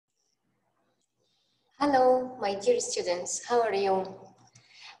Hello, my dear students. How are you?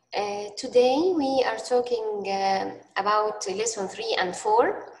 Today we are talking about lesson 3 and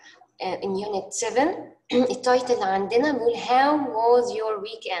 4 in unit 7. التايتل عندنا بيقول How was your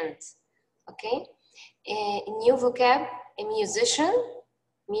weekend? Okay. New vocab, a musician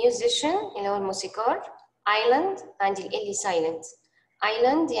اللي هو الموسيقار. Island عندي ال silent.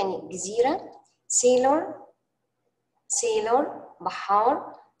 Island يعني جزيرة. sailor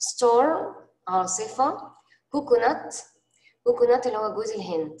بحار. storm عاصفة. كوكونات اللي هو جوز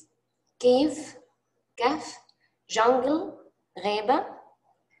الهند. كيف كهف. jungle غابة.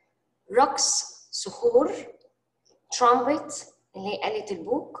 rocks صخور. trumpet اللي هي آلة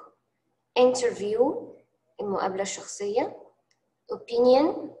البوق. interview المقابلة الشخصية.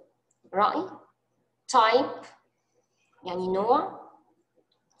 opinion رأي. type يعني نوع.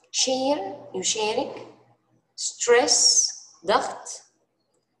 share يشارك. stress ضغط.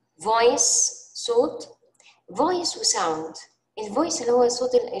 voice صوت. voice وsound. الفويس اللي هو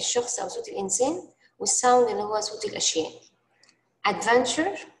صوت الشخص أو صوت الإنسان، والsound اللي هو صوت الأشياء.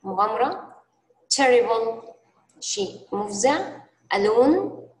 adventure مغامرة. terrible شيء مفزع.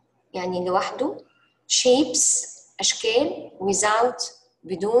 alone يعني لوحده. shapes أشكال. without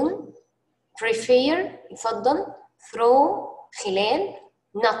بدون. prefer يفضل. throw خلال.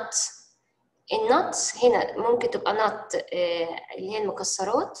 nut النت هنا ممكن تبقى نت اللي هي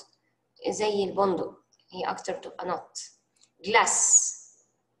المكسرات زي البندق، هي أكتر تبقى نت. glass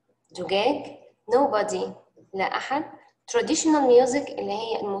زجاج. nobody لا أحد. traditional music اللي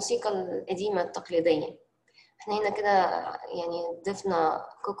هي الموسيقى القديمة التقليدية. احنا هنا كده يعني ضفنا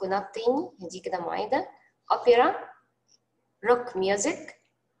كوكونات تاني، دي كده معادة. opera rock music.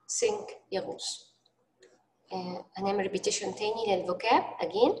 sing يغوص. هنعمل repetition تاني للفوكاب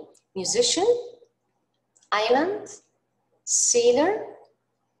again. musician island sailor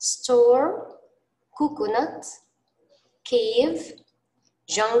storm coconut cave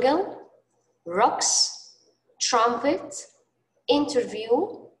jungle rocks trumpet interview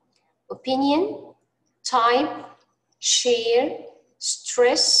opinion type share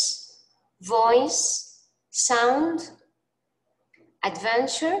stress voice sound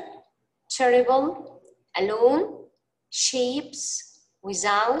adventure terrible alone shapes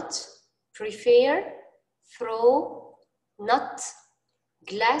without prefer throw not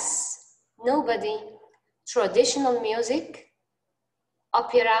glass nobody traditional music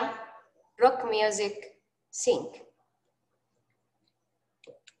opera rock music sing.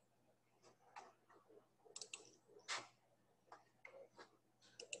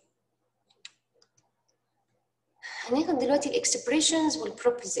 هناخد دلوقتي الاكسبريشنز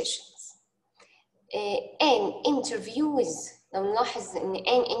والبروبوزيشنز. an interview with لو نلاحظ ان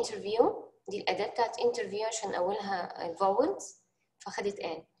an interview دي الأداة بتاعت interview عشان أولها الفاولز فخدت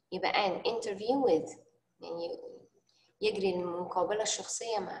an، يبقى an interview with يعني يجري المقابلة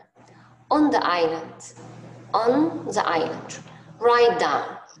الشخصية مع. on the island write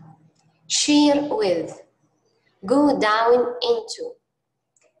down share with go down into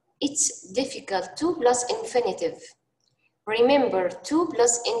it's difficult to plus infinitive remember to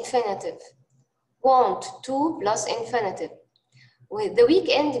plus infinitive want to plus infinitive. With the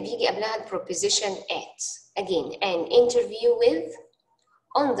weekend بيجي قبلها preposition at. Again, an interview with,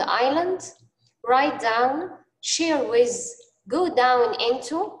 on the island, write down, share with, go down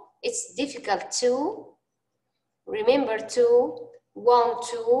into, it's difficult to, remember to, want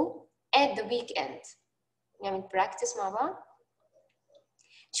to, at the weekend. نعمل practice مع بعض.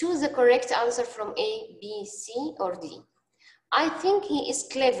 Choose the correct answer from A, B, C, or D. I think he is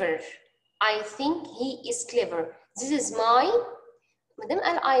clever. I think he is clever. This is my. ما دام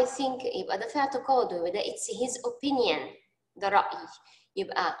قال I think يبقى ده في اعتقاده، يبقى ده it's his opinion، ده رأي.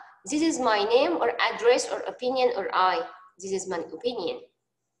 يبقى this is my name or address or opinion or I. This is my opinion،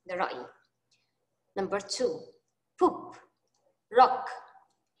 ده رأيي. Number 2. Pop, rock,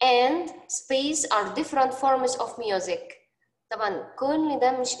 and space are different forms of music. طبعا كل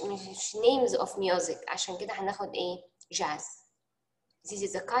ده مش names of music، عشان كده هناخد ايه؟ jazz. This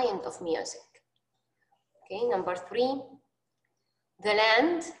is a kind of music. Okay, number 3. The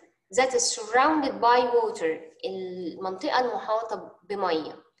land that is surrounded by water. المنطقة المحاطة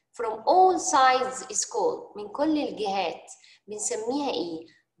بمية. From all sides is called. من كل الجهات. بنسميها ايه؟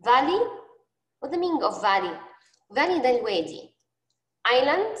 Valley. What the meaning of valley? Valley ده الوادي.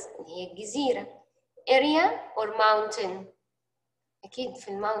 Island هي الجزيرة. Area or mountain. أكيد في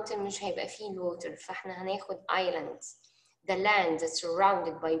الماونتن مش هيبقى فيه الووتر، فاحنا هناخد islands. The land that's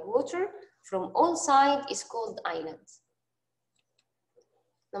surrounded by water from all sides is called island.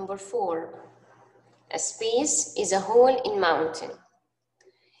 Number 4. A space is a hole in mountain.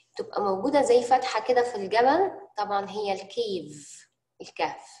 تبقى موجودة زي فتحة كده في الجبل، طبعا هي الكيف،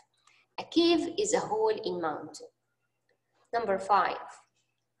 الكهف. A cave is a hole in mountain. Number 5.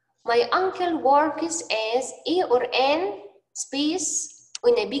 My uncle works as a or an space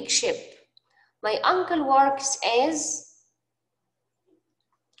on a big ship. My uncle works as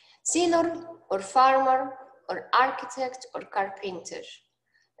sailor or farmer or architect or carpenter.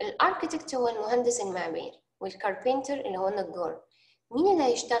 الاركتكت هو المهندس المعماري، والكاربنتر اللي هو النجار. مين اللي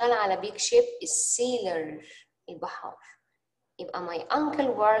هيشتغل على بيج شيب؟ السيلر، البحار. يبقى my uncle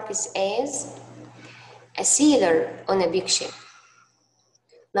works as a sailor on a big ship.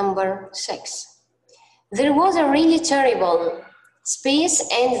 Number 6. There was a really terrible space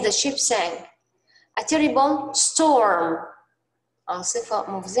and the ship sank. A terrible storm. عاصفة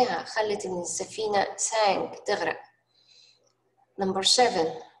مفزعة خلت السفينة sank، تغرق. Number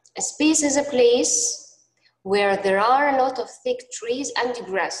 7. A space is a place where there are a lot of thick trees and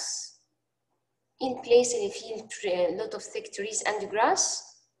grass. In place اللي فيه a lot of thick trees and grass.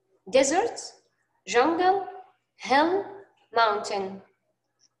 Desert, jungle, hill, mountain.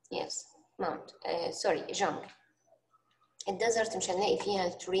 Yes, jungle. الديزرت مش هنلاقي فيها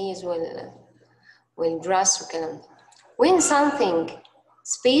التريز والجراس والكلام ده. When something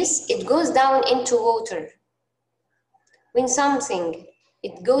space it goes down into water. When something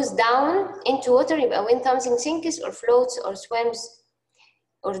it goes down into water يبقى when something sinks or floats or swims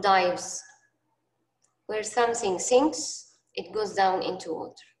or dives. Where something sinks it goes down into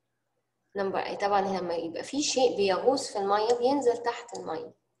water. طبعا لما يبقى في شيء بيغوص في المية بينزل تحت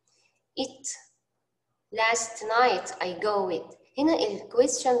المية. It last night I go with. هنا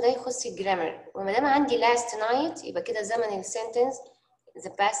الكويستشن ده يخص الجرامر، وما دام عندي last night يبقى كده زمن السنتنس the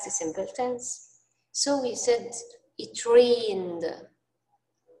past simple tense. So we said it rained.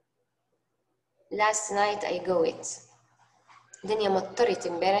 Last night I go it. الدنيا مطرت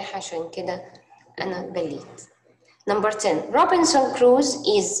امبارح عشان كده أنا بليت. Number 10. Robinson Crusoe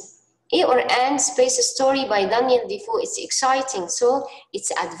is a or an space story by Daniel Defoe. It's exciting, so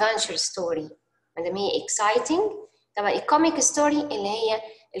it's adventure story. ما دام هي exciting طبعا الكوميك ستوري اللي هي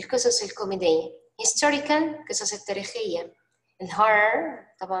القصص الكوميدية. Historical قصص التاريخية. الهورر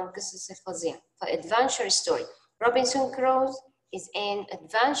طبعا قصص الفظيعة. فadventure story. Robinson Crusoe is an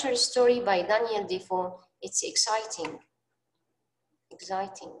adventure story by Daniel Defoe. It's exciting.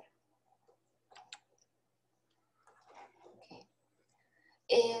 Exciting. Okay.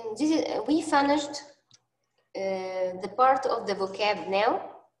 And we finished the part of the vocab now.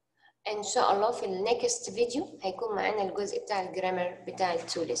 إن شاء الله في النكست فيديو هيكون معانا الجزء بتاع الجرامر بتاع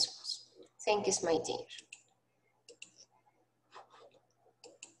التو lessons. Thanks my dear.